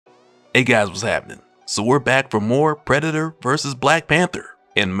Hey guys, what's happening? So we're back for more Predator vs Black Panther,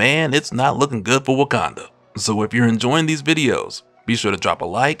 and man, it's not looking good for Wakanda. So if you're enjoying these videos, be sure to drop a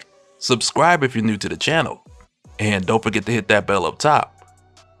like, subscribe if you're new to the channel, and don't forget to hit that bell up top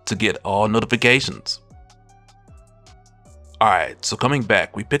to get all notifications. Alright, so coming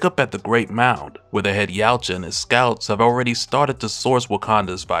back, we pick up at the Great Mound, where the head Yautja and his scouts have already started to source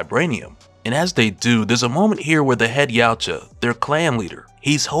Wakanda's vibranium. And as they do, there's a moment here where the head Yautja, their clan leader,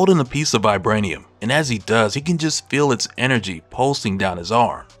 he's holding a piece of vibranium, and as he does, he can just feel its energy pulsing down his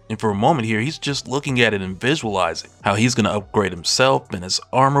arm. And for a moment here, he's just looking at it and visualizing how he's going to upgrade himself and his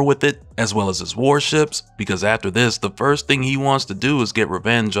armor with it, as well as his warships, because after this, the first thing he wants to do is get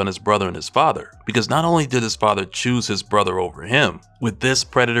revenge on his brother and his father, because not only did his father choose his brother over him, with this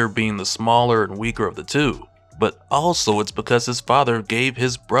Predator being the smaller and weaker of the two, but also it's because his father gave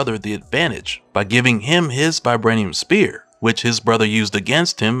his brother the advantage by giving him his vibranium spear, which his brother used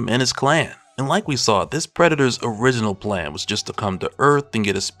against him and his clan. And like we saw, this Predator's original plan was just to come to Earth and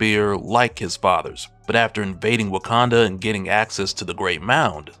get a spear like his father's. But after invading Wakanda and getting access to the Great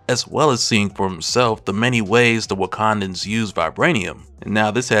Mound, as well as seeing for himself the many ways the Wakandans use vibranium, and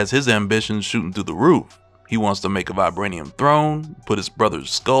now this has his ambitions shooting through the roof. He wants to make a vibranium throne, put his brother's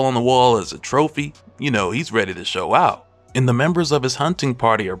skull on the wall as a trophy. You know, he's ready to show out. And the members of his hunting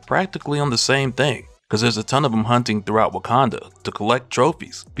party are practically on the same thing, because there's a ton of them hunting throughout Wakanda to collect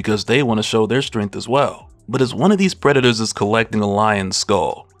trophies, because they want to show their strength as well. But as one of these predators is collecting a lion's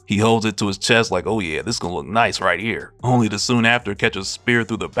skull, he holds it to his chest like, oh yeah, this is gonna look nice right here, only to soon after catch a spear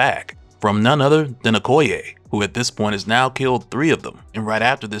through the back from none other than Okoye, who at this point has now killed 3 of them. And right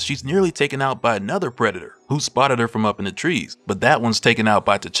after this, she's nearly taken out by another predator who spotted her from up in the trees, but that one's taken out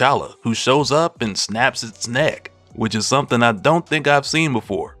by T'Challa, who shows up and snaps its neck, which is something I don't think I've seen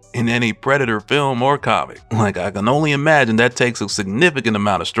before in any Predator film or comic. Like, I can only imagine that takes a significant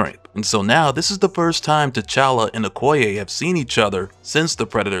amount of strength. And so now this is the first time T'Challa and Okoye have seen each other since the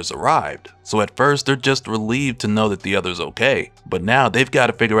Predators arrived. So at first they're just relieved to know that the other's okay, but now they've got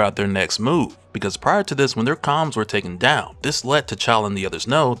to figure out their next move. Because prior to this, when their comms were taken down, this let T'Challa and the others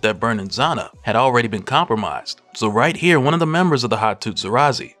know that Bern and Zana had already been compromised. So right here, one of the members of the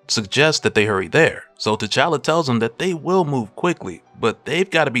Hattusarazi suggests that they hurry there. So T'Challa tells them that they will move quickly, but they've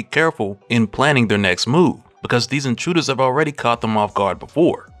got to be careful in planning their next move, because these intruders have already caught them off guard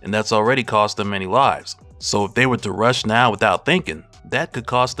before, and that's already cost them many lives. So if they were to rush now without thinking, that could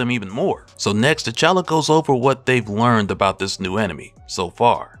cost them even more. So next, T'Challa goes over what they've learned about this new enemy so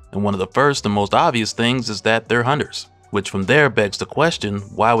far. And one of the first and most obvious things is that they're hunters, which from there begs the question,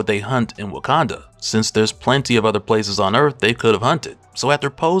 why would they hunt in Wakanda, since there's plenty of other places on Earth they could have hunted? So after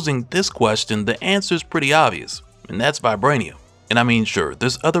posing this question, the answer is pretty obvious, and that's vibranium. And I mean, sure,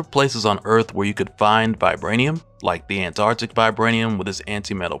 there's other places on Earth where you could find vibranium, like the Antarctic vibranium with its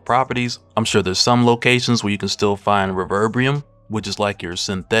anti-metal properties. I'm sure there's some locations where you can still find reverbrium, which is like your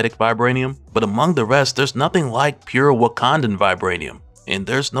synthetic vibranium, but among the rest, there's nothing like pure Wakandan vibranium. And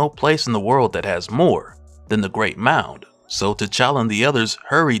there's no place in the world that has more than the Great Mound. So T'Challa and the others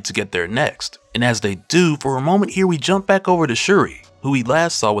hurried to get there next. And as they do, for a moment here we jump back over to Shuri, who we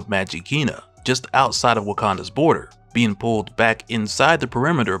last saw with Magikina, just outside of Wakanda's border, being pulled back inside the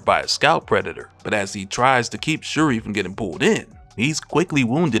perimeter by a scout predator. But as he tries to keep Shuri from getting pulled in, he's quickly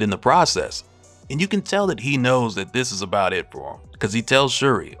wounded in the process. And you can tell that he knows that this is about it for him, because he tells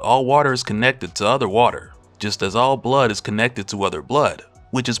Shuri all water is connected to other water, just as all blood is connected to other blood,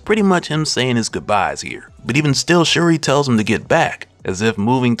 which is pretty much him saying his goodbyes here. But even still, Shuri tells him to get back, as if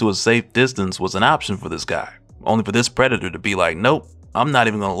moving to a safe distance was an option for this guy, only for this predator to be like, nope, I'm not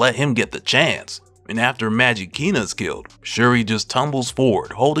even gonna let him get the chance. And after Magikina is killed, Shuri just tumbles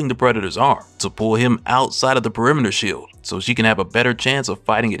forward, holding the predator's arm to pull him outside of the perimeter shield, so she can have a better chance of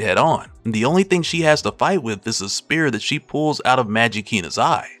fighting it head on. And the only thing she has to fight with is a spear that she pulls out of Magikina's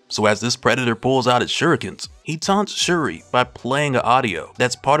eye. So as this predator pulls out its shurikens, he taunts Shuri by playing an audio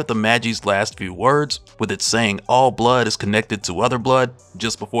that's part of the Magi's last few words, with it saying all blood is connected to other blood,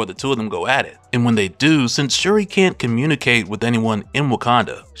 just before the two of them go at it. And when they do, since Shuri can't communicate with anyone in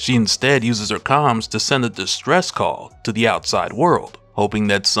Wakanda, she instead uses her comms to send a distress call to the outside world, hoping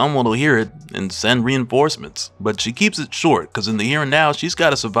that someone will hear it and send reinforcements. But she keeps it short, because in the here and now, she's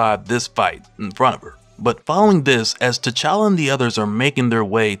got to survive this fight in front of her. But following this, as T'Challa and the others are making their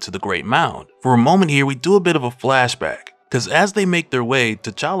way to the Great Mound, for a moment here we do a bit of a flashback, because as they make their way,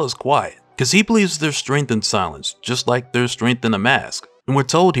 T'Challa's quiet, because he believes there's strength in silence, just like there's strength in a mask. And we're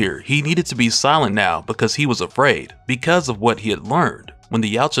told here he needed to be silent now because he was afraid, because of what he had learned when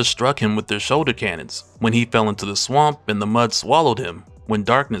the Yautja struck him with their shoulder cannons, when he fell into the swamp and the mud swallowed him, when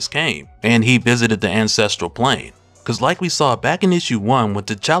darkness came, and he visited the ancestral plane. Cause like we saw back in issue 1 when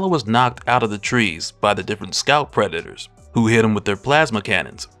T'Challa was knocked out of the trees by the different scout predators who hit him with their plasma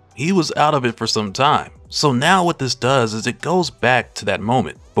cannons, he was out of it for some time. So now what this does is it goes back to that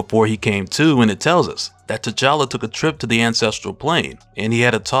moment before he came to, and it tells us that T'Challa took a trip to the ancestral plane and he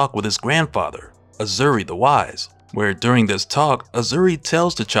had a talk with his grandfather, Azuri the Wise, where during this talk, Azuri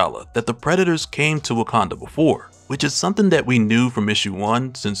tells T'Challa that the Predators came to Wakanda before, which is something that we knew from issue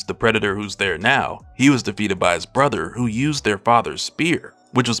 1 since the Predator who's there now, he was defeated by his brother who used their father's spear,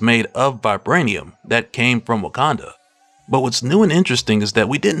 which was made of vibranium that came from Wakanda. But what's new and interesting is that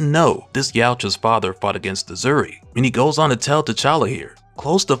we didn't know this Yautja's father fought against Azuri, and he goes on to tell T'Challa here,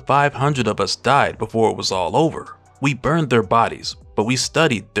 close to 500 of us died before it was all over. We burned their bodies, but we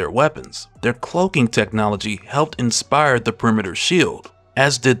studied their weapons. Their cloaking technology helped inspire the perimeter shield,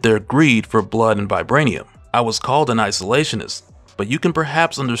 as did their greed for blood and vibranium. I was called an isolationist, but you can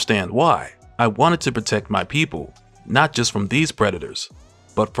perhaps understand why. I wanted to protect my people, not just from these predators,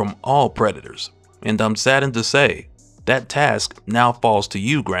 but from all predators. And I'm saddened to say, that task now falls to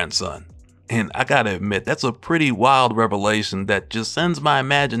you, grandson. And I gotta admit, that's a pretty wild revelation that just sends my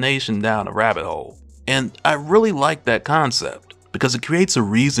imagination down a rabbit hole. And I really like that concept, because it creates a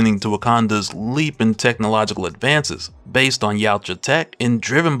reasoning to Wakanda's leap in technological advances based on Yautja tech and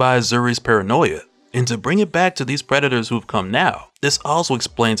driven by Azuri's paranoia. And to bring it back to these predators who've come now, this also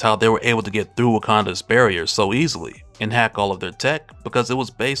explains how they were able to get through Wakanda's barriers so easily and hack all of their tech because it was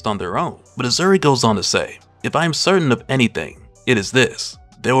based on their own. But Azuri goes on to say, if I am certain of anything, it is this.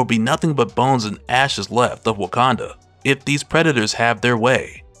 There will be nothing but bones and ashes left of Wakanda. If these predators have their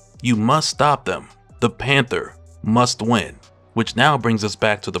way, you must stop them. The Panther must win. Which now brings us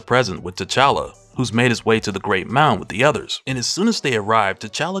back to the present with T'Challa, who's made his way to the Great Mound with the others. And as soon as they arrive,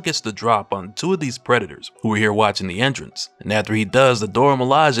 T'Challa gets the drop on 2 of these predators who are here watching the entrance. And after he does, the Dora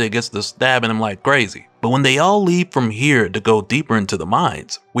Milaje gets to stabbing him like crazy. But when they all leave from here to go deeper into the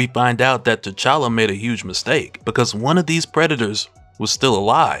mines, we find out that T'Challa made a huge mistake because one of these predators was still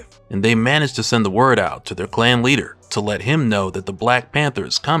alive, and they managed to send the word out to their clan leader to let him know that the Black Panther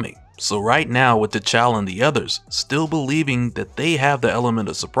is coming. So right now with T'Challa and the others still believing that they have the element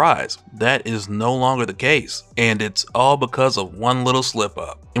of surprise, that is no longer the case. And it's all because of one little slip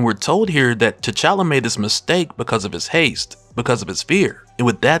up. And we're told here that T'Challa made this mistake because of his haste, because of his fear. And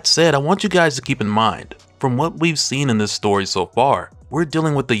with that said, I want you guys to keep in mind, from what we've seen in this story so far, we're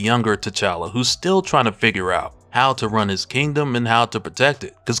dealing with the younger T'Challa who's still trying to figure out how to run his kingdom and how to protect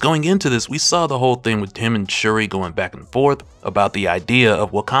it. Because going into this, we saw the whole thing with him and Shuri going back and forth about the idea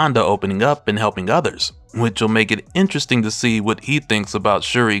of Wakanda opening up and helping others, which will make it interesting to see what he thinks about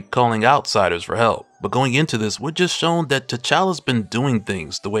Shuri calling outsiders for help. But going into this, we're just shown that T'Challa's been doing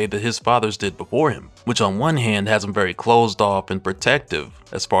things the way that his fathers did before him, which on one hand has him very closed off and protective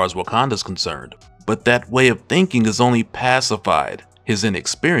as far as Wakanda's concerned. But that way of thinking has only pacified his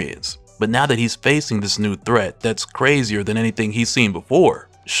inexperience. But now that he's facing this new threat that's crazier than anything he's seen before,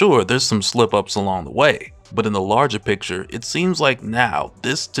 sure, there's some slip-ups along the way, but in the larger picture, it seems like now,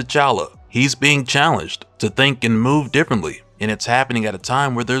 this T'Challa, he's being challenged to think and move differently, and it's happening at a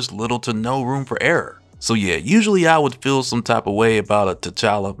time where there's little to no room for error. So yeah, usually I would feel some type of way about a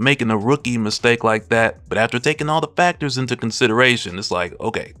T'Challa making a rookie mistake like that, but after taking all the factors into consideration, it's like,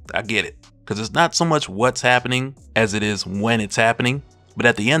 okay, I get it. Because it's not so much what's happening as it is when it's happening. But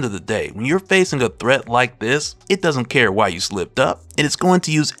at the end of the day, when you're facing a threat like this, it doesn't care why you slipped up, and it's going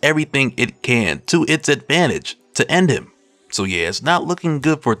to use everything it can to its advantage to end him. So yeah, it's not looking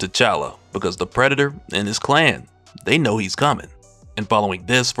good for T'Challa, because the Predator and his clan, they know he's coming. And following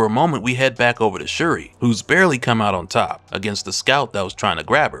this, for a moment we head back over to Shuri, who's barely come out on top against the scout that was trying to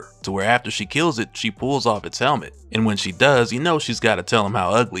grab her, to where after she kills it, she pulls off its helmet. And when she does, you know she's got to tell him how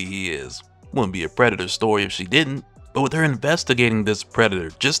ugly he is. Wouldn't be a Predator story if she didn't. But with her investigating this predator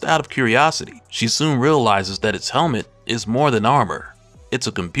just out of curiosity, she soon realizes that its helmet is more than armor, it's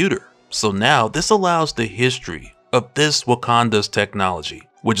a computer. So now this allows the history of this Wakanda's technology,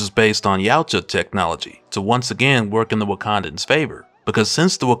 which is based on Yautja technology, to once again work in the Wakandans' favor. Because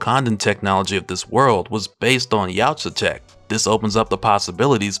since the Wakandan technology of this world was based on Yautja tech, this opens up the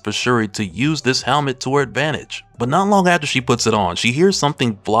possibilities for Shuri to use this helmet to her advantage. But not long after she puts it on, she hears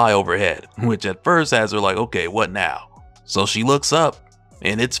something fly overhead, which at first has her like, okay, what now? So she looks up,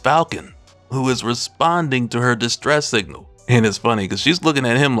 and it's Falcon, who is responding to her distress signal. And it's funny, because she's looking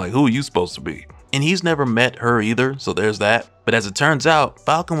at him like, who are you supposed to be? And he's never met her either, so there's that. But as it turns out,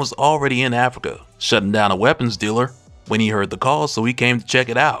 Falcon was already in Africa, shutting down a weapons dealer when he heard the call, so he came to check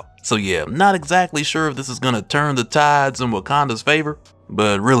it out. So yeah, I'm not exactly sure if this is going to turn the tides in Wakanda's favor,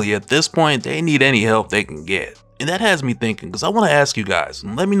 but really at this point, they need any help they can get. And that has me thinking, because I want to ask you guys,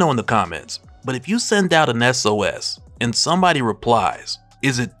 and let me know in the comments, But if you send out an SOS and somebody replies,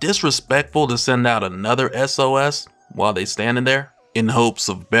 is it disrespectful to send out another SOS while they standing there in hopes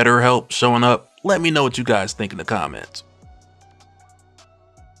of better help showing up? Let me know what you guys think in the comments.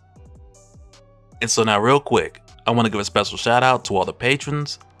 And so now real quick, I want to give a special shout out to all the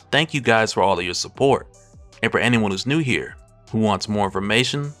patrons. Thank you guys for all of your support. And for anyone who's new here, who wants more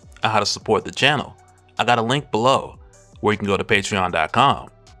information on how to support the channel, I got a link below where you can go to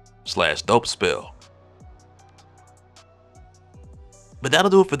patreon.com/dopespill. But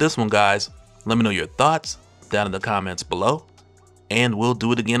that'll do it for this one, guys. Let me know your thoughts down in the comments below, and we'll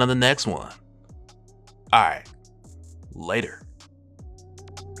do it again on the next one. Alright, later.